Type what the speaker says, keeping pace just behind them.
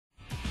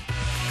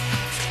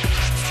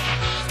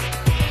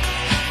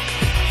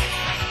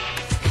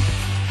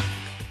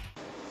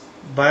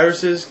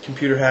Viruses,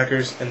 computer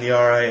hackers, and the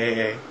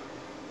RIAA.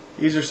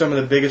 These are some of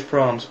the biggest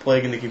problems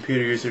plaguing the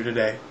computer user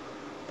today.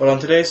 But on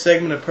today's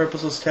segment of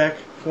Purposeless Tech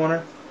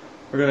Corner,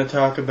 we're going to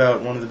talk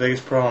about one of the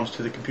biggest problems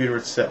to the computer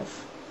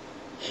itself: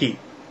 heat.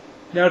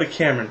 Now to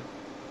Cameron.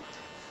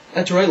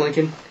 That's right,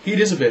 Lincoln. Heat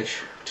is a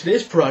bitch.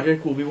 Today's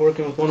project will be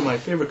working with one of my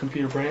favorite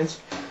computer brands,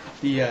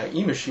 the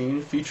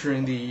E-Machine,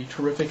 featuring the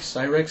terrific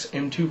Cyrex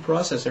M2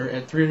 processor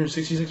at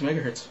 366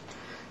 MHz.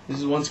 This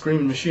is one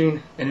screaming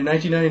machine, and in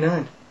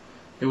 1999,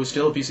 it was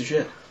still a piece of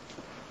shit.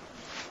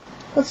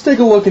 Let's take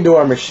a look into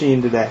our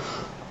machine today.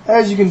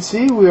 As you can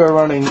see, we are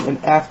running an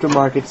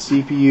aftermarket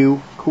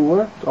CPU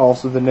cooler,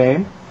 also the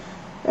name.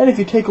 And if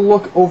you take a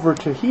look over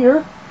to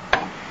here,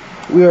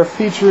 we are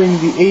featuring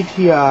the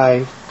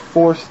ATI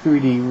Force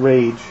 3D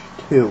Rage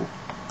 2.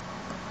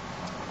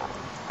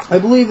 I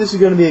believe this is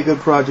going to be a good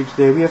project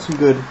today. We have some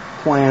good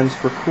plans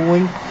for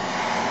cooling.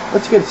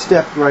 Let's get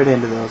stepped right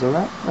into those,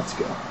 alright? Let's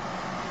go.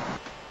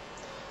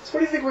 So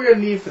what do you think we're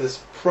going to need for this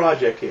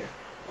project here?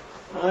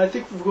 I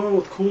think if we're going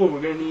with cooling,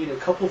 we're going to need a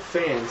couple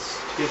fans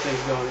to get things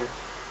going here.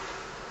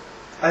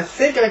 I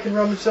think I can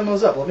run some of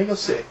those up. Let me go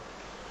see.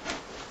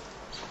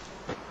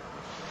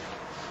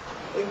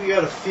 I think we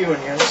got a few in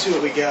here. Let's see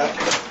what we got. I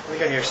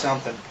think I hear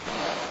something.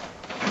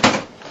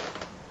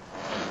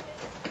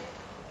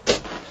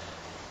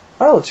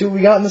 Oh, let's see what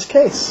we got in this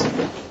case.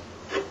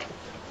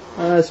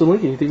 So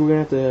Lincoln, you think we're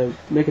going to have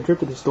to make a trip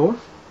to the store?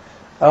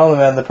 I don't know,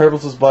 man. The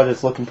Purposeless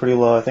budget's looking pretty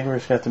low. I think we're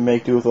just going to have to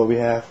make do with what we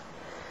have.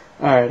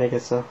 Alright, I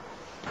guess so.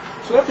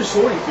 So after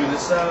sorting through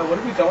this, what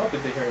did we come up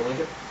with here,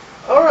 Lincoln?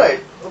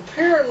 Alright,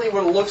 apparently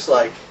what it looks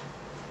like,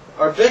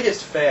 our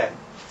biggest fan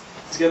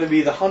is going to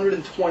be the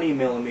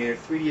 120mm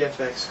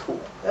 3DFX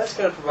Cool. That's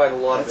going to provide a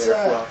lot of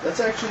airflow. That's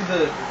actually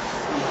the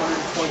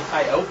 120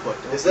 high output.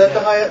 Is that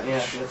the high output?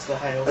 Yeah, that's the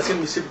high output. That's going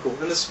to be super cool.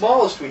 And the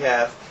smallest we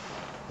have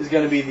is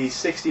going to be the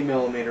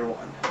 60mm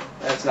one.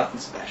 That's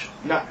nothing special.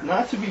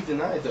 Not to be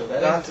denied, though.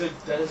 That is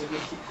a good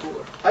heat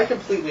cooler. I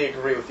completely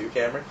agree with you,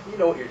 Cameron. You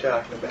know what you're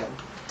talking about.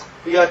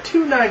 We got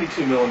two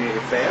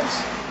 92mm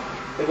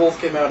fans. They both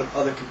came out of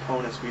other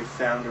components we've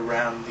found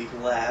around the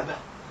lab.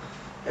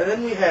 And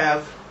then we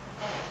have,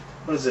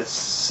 what is this,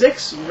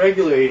 6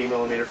 regular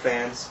 80mm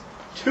fans,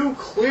 2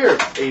 clear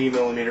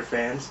 80mm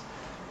fans,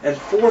 and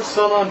 4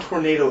 Sun-On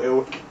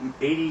Tornado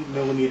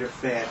 80mm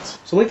fans.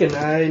 So Lincoln,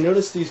 I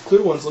noticed these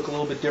clear ones look a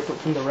little bit different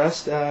from the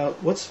rest.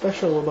 What's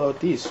special about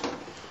these?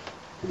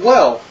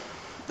 Well,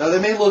 now they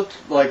may look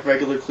like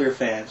regular clear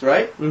fans,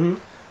 right? Mm-hmm.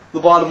 The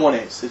bottom one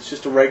is. It's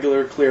just a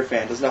regular clear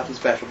fan. There's nothing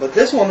special. But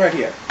this one right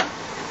here,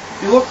 if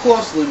you look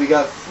closely, we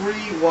got 3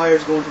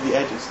 wires going to the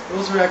edges.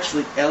 Those are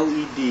actually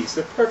LEDs.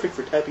 They're perfect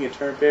for typing a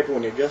term paper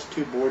when you're just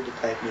too bored to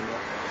type anymore.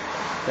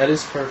 That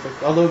is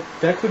perfect. Although,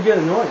 that could get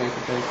annoying, I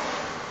could think.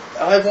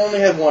 I've only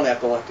had one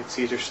epileptic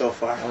seizure so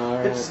far.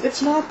 Right.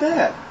 It's not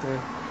bad.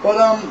 Yeah. But,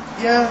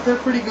 yeah, they're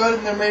pretty good,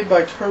 and they're made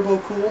by Turbo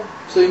Cool.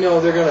 So, you know,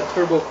 they're going to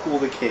turbo cool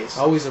the case.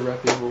 Always a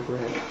reputable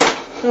brand.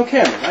 Now,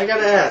 Cameron, I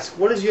gotta ask,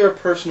 what is your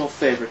personal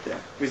favorite there?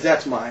 Because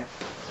that's mine.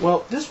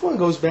 Well, this one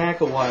goes back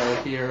a while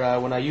here.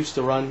 When I used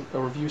to run a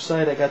review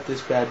site, I got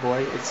this bad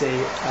boy. It's a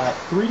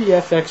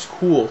 3DFX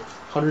Cool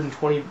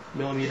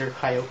 120mm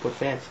high output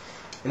fan.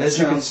 And as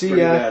you can see,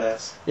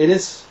 badass. It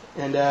is,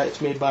 and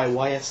it's made by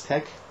YS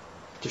Tech,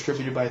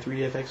 distributed by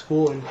 3DFX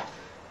Cool, and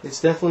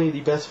it's definitely the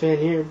best fan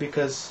here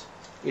because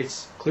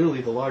it's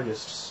clearly the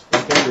largest.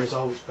 And bigger is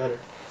always better.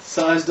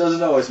 Size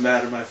doesn't always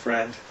matter, my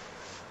friend.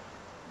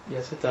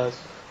 Yes, it does.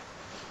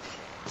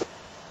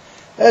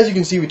 As you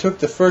can see, we took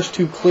the first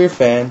 2 clear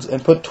fans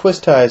and put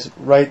twist ties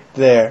right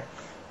there.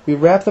 We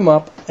wrapped them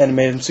up and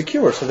made them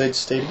secure so they'd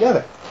stay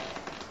together.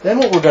 Then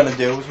what we're going to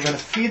do is we're going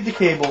to feed the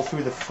cable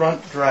through the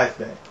front drive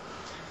bay.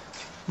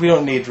 We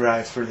don't need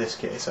drives for this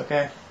case,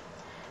 okay?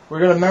 We're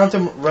going to mount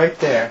them right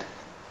there.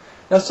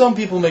 Now some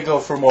people may go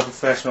for a more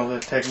professional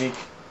technique.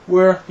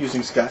 We're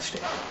using Scotch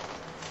tape.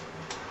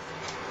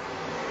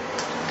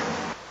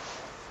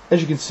 As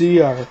you can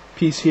see, our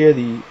piece here,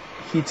 the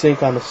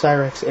heatsink on the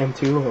Cyrex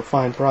M2, a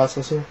fine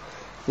processor,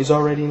 is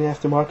already an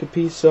aftermarket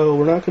piece, so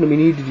we're not going to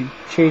be needing to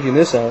changing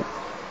this out.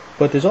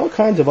 But there's all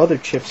kinds of other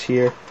chips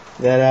here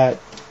that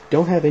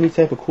don't have any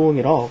type of cooling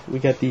at all. We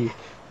got the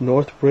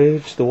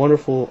Northbridge, the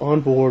wonderful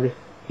onboard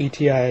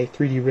ATI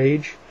 3D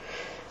Rage,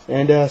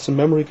 and some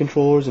memory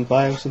controllers and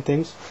BIOS and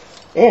things.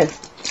 And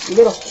we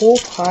got a whole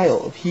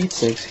pile of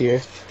heatsinks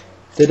here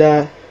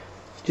that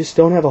just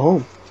don't have a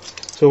home.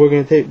 So we're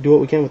going to do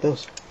what we can with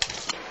those.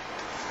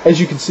 As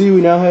you can see,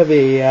 we now have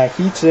a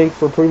heatsink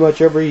for pretty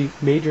much every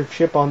major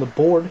chip on the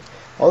board.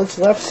 All that's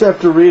left, except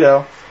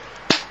Dorito.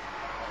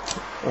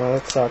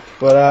 That sucked.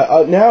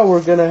 But now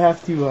we're going to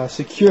have to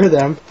secure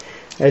them.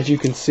 As you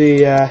can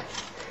see, we're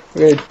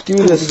going to do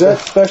this. Is that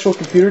special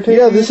computer tape?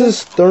 Yeah, this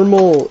is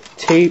thermal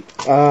tape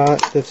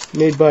that's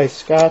made by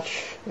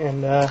Scotch.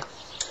 And I've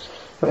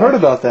heard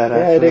about that,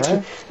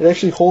 actually. It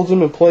actually holds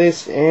them in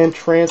place and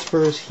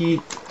transfers heat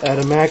at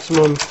a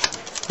maximum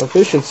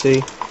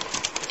efficiency.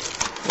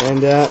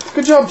 And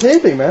good job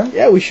taping, man.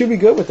 Yeah, we should be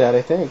good with that,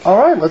 I think.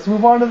 Alright, let's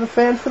move on to the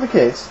fan for the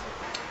case.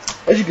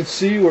 As you can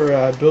see,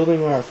 we're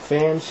building our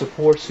fan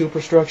support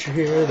superstructure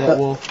here that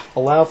will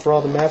allow for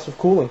all the massive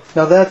cooling.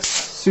 Now that's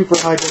super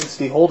high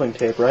density holding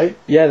tape, right?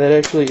 Yeah,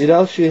 it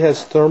actually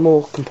has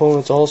thermal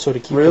components also to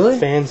keep the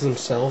fans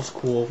themselves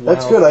cool.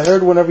 That's good. I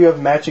heard whenever you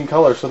have matching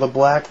colors, so the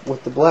black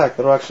with the black,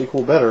 that'll actually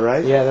cool better,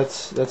 right? Yeah,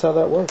 that's how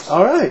that works.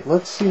 All right,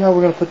 let's see how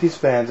we're going to put these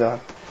fans on.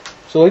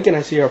 So Lincoln,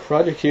 I see our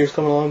project here is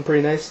coming along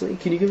pretty nicely.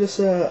 Can you give us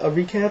a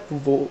recap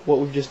of what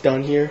we've just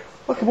done here?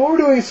 Okay, what we're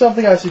doing is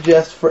something I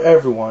suggest for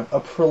everyone, a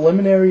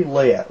preliminary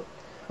layout.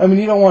 I mean,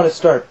 you don't want to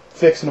start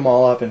fixing them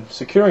all up and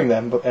securing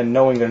them and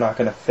knowing they're not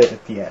going to fit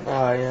at the end.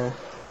 Ah, yeah.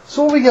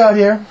 So what we got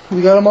here,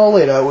 we got them all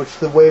laid out, which is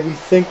the way we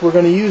think we're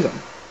going to use them.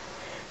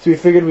 So we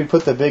figured we'd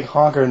put the big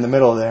honker in the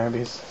middle there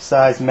because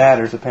size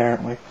matters,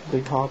 apparently.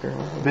 Big honker.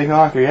 Big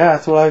honker, yeah,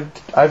 that's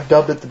what I've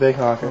dubbed it, the big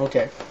honker.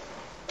 Okay.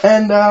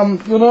 And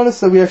you'll notice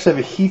that we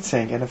actually have a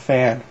heatsink and a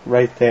fan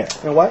right there.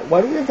 Now,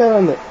 why do we have that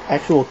on the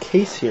actual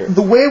case here?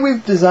 The way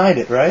we've designed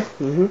it, right?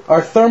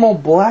 Our thermal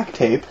black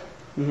tape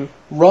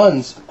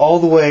runs all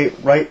the way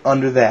right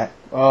under that.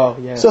 Oh,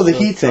 yeah. So the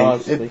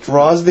heatsink, it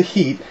draws the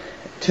heat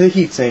to the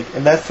heatsink,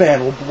 and that fan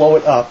will blow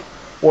it up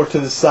or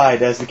to the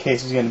side, as the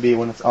case is going to be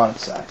when it's on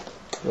its side.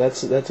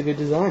 That's a good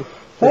design.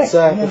 Thanks.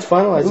 Let's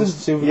finalize this and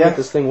see if we can get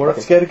this thing working.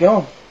 Let's get it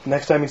going.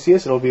 Next time you see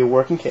us, it'll be a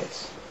working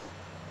case.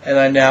 And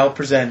I now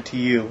present to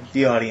you,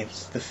 the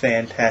audience, the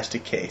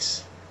fantastic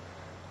case.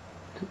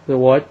 The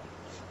what?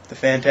 The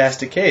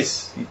fantastic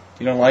case.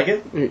 You don't like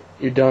it?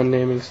 You're done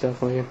naming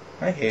stuff, Lincoln.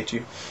 I hate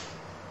you.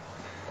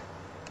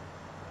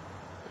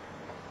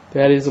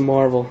 That is a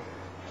marvel.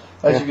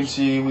 As you can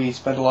see, we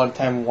spent a lot of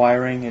time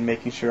wiring and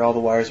making sure all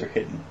the wires are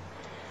hidden.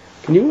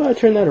 Can you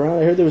turn that around?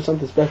 I heard there was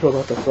something special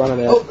about the front of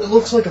that. Oh, it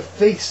looks like a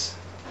face.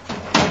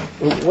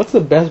 What's the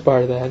best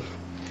part of that?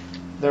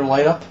 They're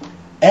light up.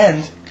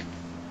 And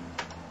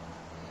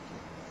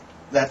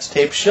that's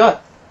taped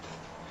shut.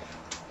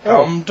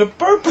 Come to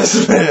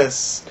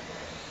Purposeless.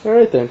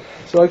 Alright then.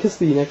 So I guess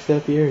the next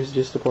step here is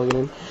just to plug it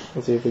in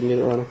and see if we can get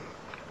it running.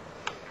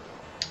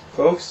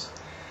 Folks,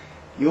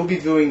 you'll be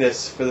doing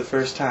this for the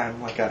first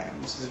time like I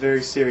am. This is a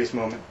very serious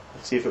moment.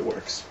 Let's see if it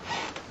works.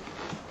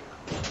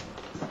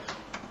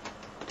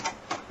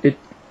 It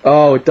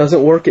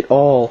doesn't work at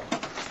all.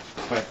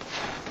 Wait.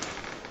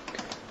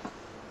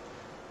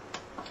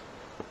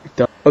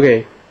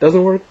 Okay,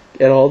 doesn't work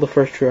at all the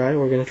first try.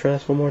 We're going to try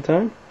this one more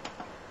time.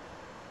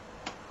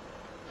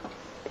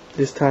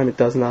 This time it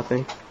does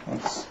nothing.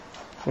 Let's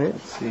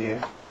see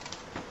here.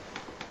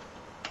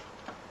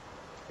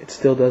 It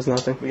still does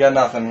nothing. We got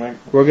nothing, right?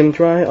 We're going to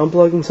try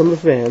unplugging some of the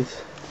fans,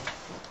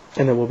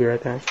 and then we'll be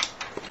right back.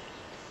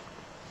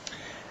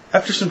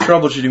 After some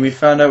troubleshooting, we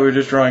found out we were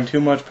just drawing too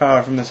much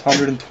power from this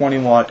 120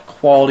 watt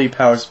quality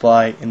power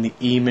supply in the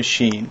E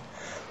machine.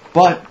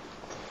 But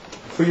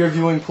for your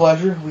viewing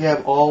pleasure, we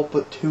have all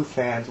but 2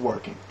 fans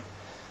working.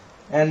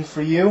 And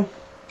for you,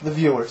 the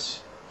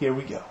viewers, here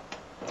we go.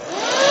 That's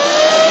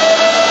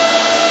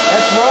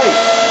right.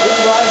 This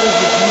rivals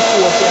the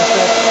G-Force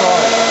FX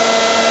card.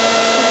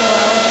 Pretty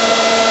loud.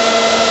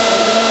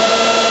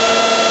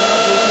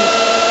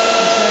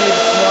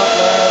 It's not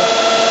loud.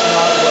 It's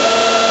not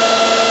working.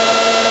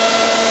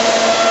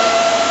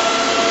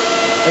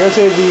 I gotta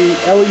say the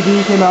LED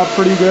came out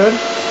pretty good.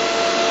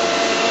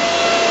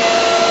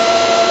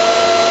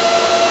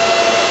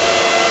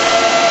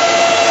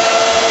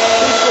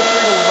 Please feel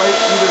free to light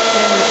either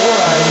camera or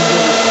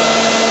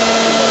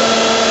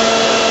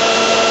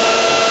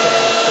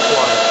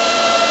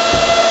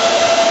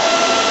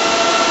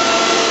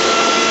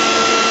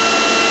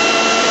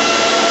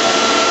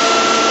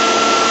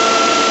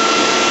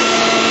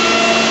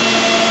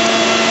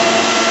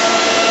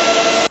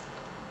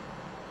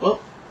Well,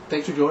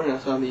 thanks for joining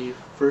us on the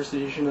first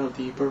edition of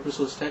the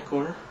Purposeless Tech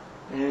Corner.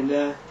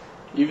 And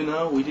even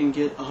though we didn't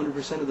get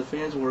 100% of the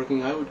fans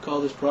working, I would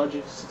call this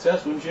project a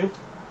success, wouldn't you?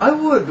 I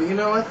would, but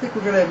I think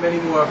we're going to have many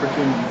more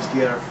opportunities to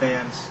get our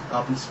fans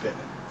up and spinning.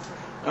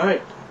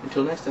 Alright,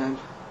 until next time,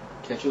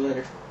 catch you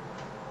later.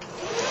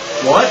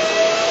 What?